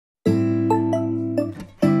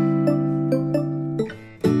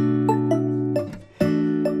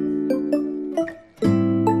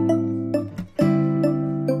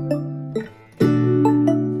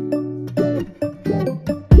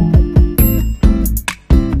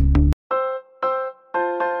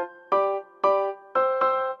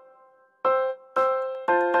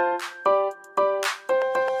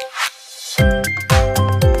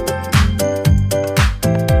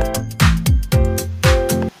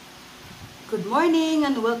morning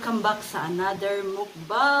and welcome back sa another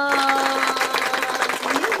mukbang!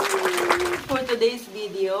 For today's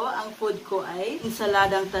video, ang food ko ay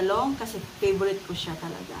ensaladang talong kasi favorite ko siya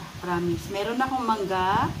talaga. Promise. Meron akong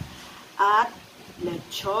mangga at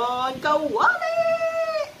lechon kawali!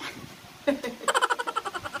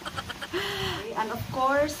 And of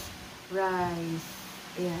course, rice.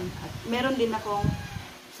 Ayan. At meron din akong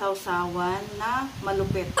sausawan na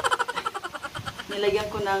malupit. Nilagyan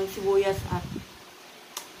ko ng sibuyas at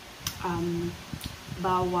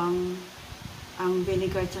bawang, ang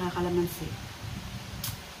vinegar at kalamansi.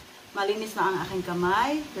 Malinis na ang aking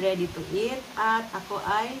kamay, ready to eat, at ako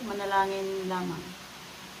ay manalangin lamang.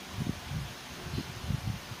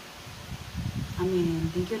 Amen.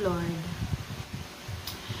 Thank you, Lord.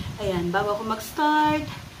 Ayan, bago ako mag-start,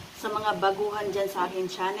 sa mga baguhan dyan sa aking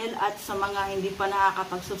channel at sa mga hindi pa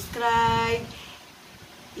nakakapag-subscribe,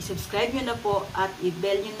 i-subscribe nyo na po at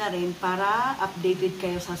i-bell nyo na rin para updated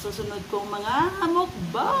kayo sa susunod kong mga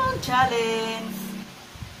mukbang challenge.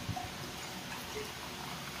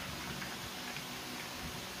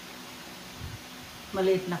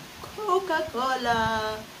 Maliit na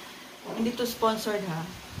Coca-Cola. Hindi to sponsored ha.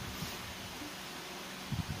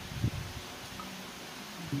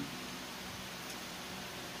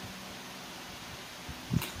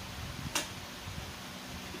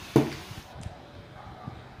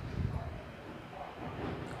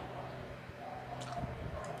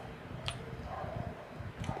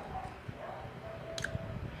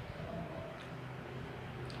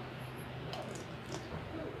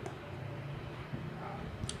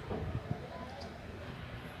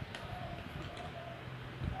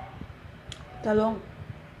 Talong.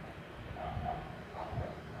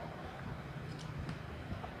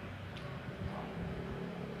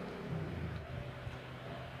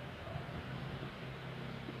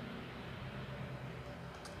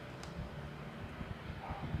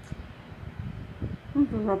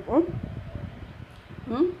 Sarap oh.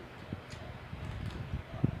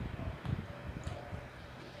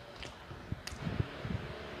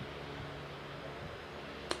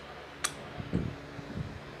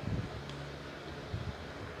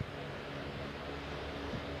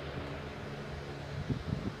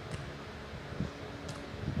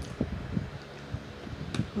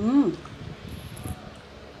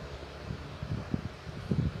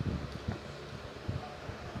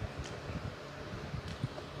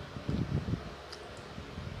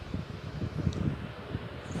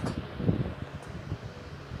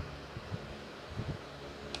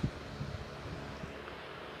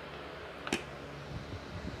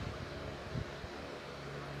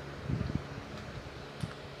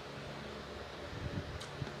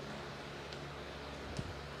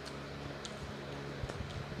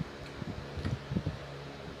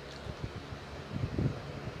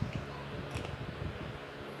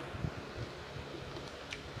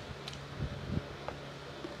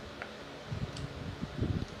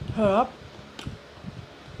 Harap.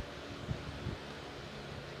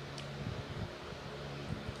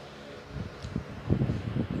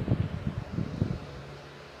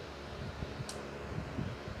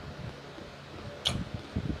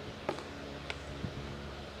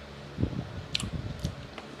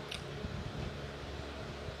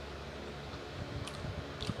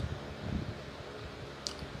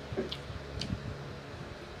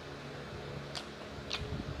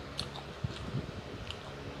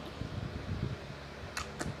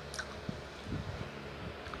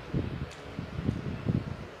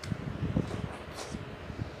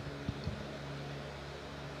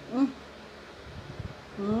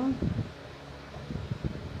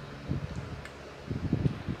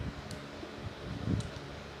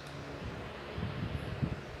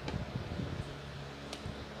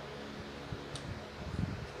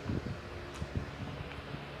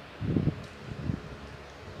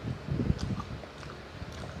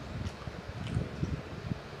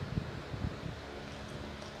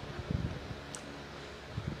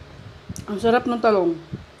 Ang sarap ng talong.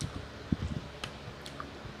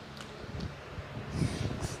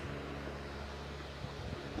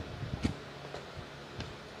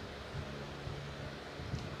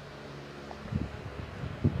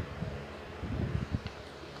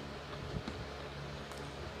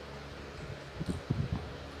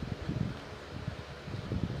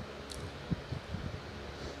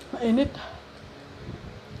 Mainit.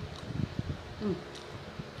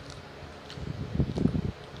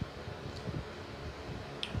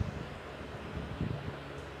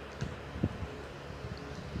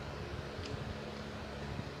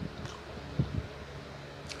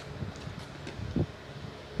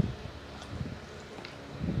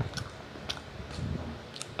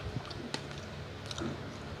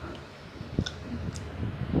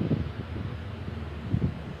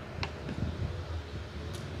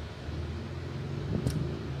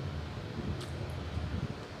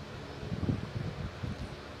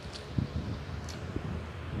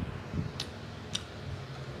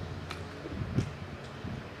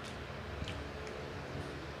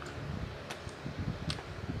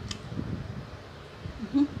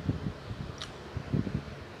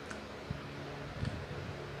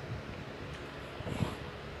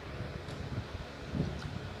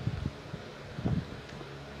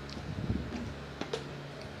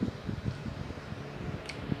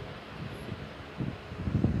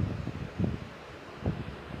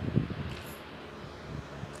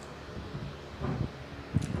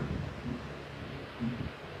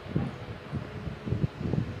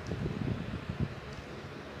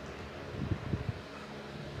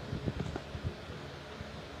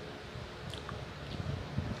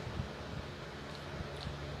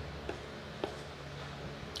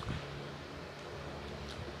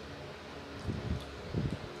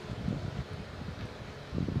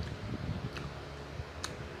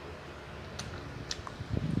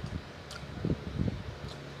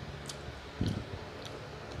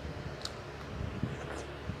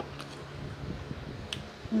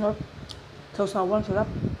 Sarap. Sausawan, sarap.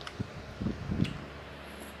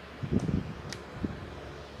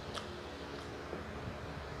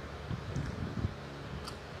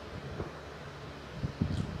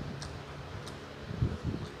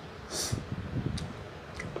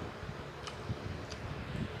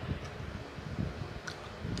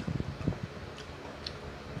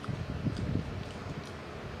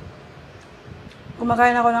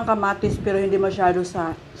 Kumakain ako ng kamatis pero hindi masyado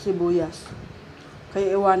sa sibuyas.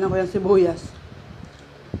 Kaya iwanan ko yung sibuyas.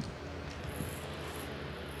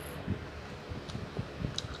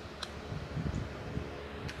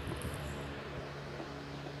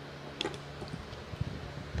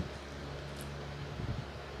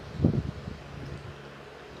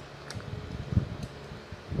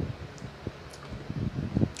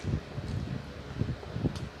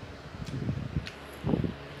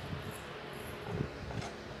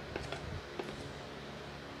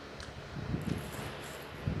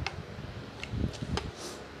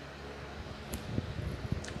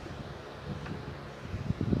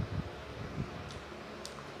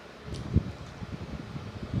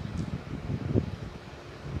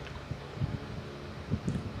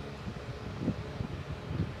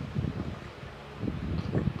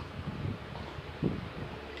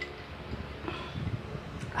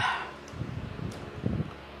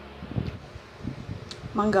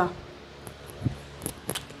 Mangga.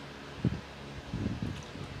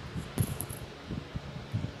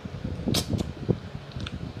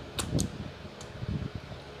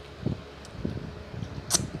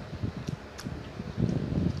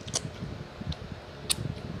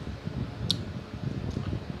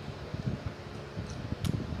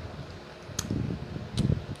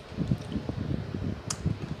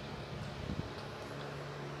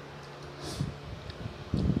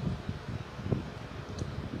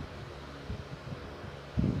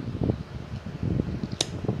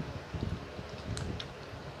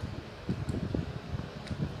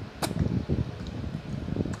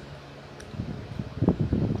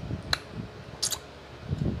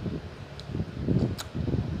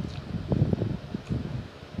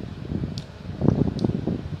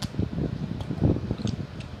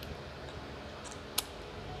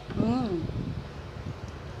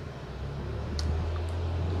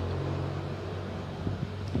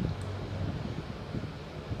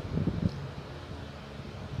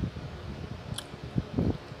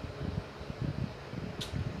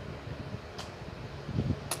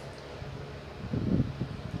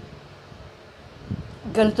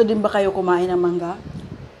 Ganito din ba kayo kumain ng mangga?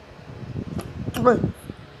 Uy.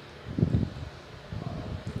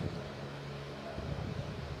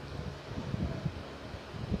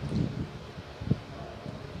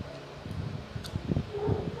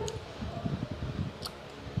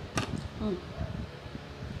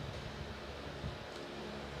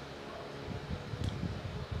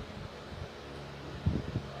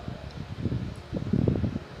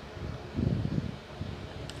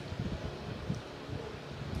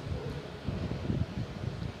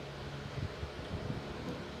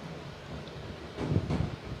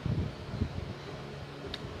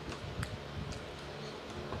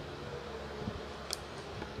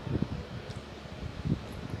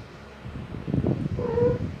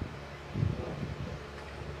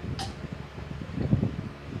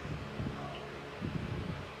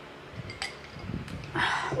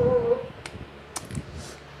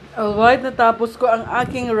 Alright, natapos ko ang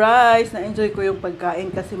aking rice. Na-enjoy ko yung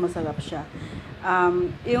pagkain kasi masarap siya.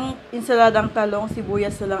 Yung ensaladang talong,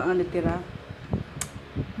 sibuyas na lang ang natira.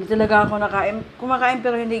 Hindi talaga ako kumakain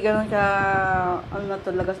pero hindi ganoon ka,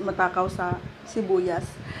 talaga, matakaw sa sibuyas.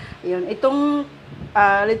 Ayun, itong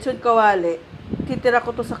lechon kawali, titira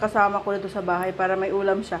ko to sa kasama ko dito sa bahay para may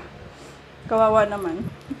ulam siya. Kawawa naman.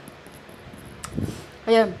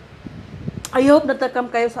 Ayan. I hope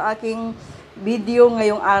natakam kayo sa aking video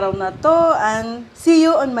ngayong araw na to, and see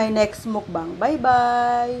you on my next mukbang. Bye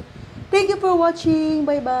bye. Thank you for watching.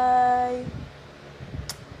 Bye bye.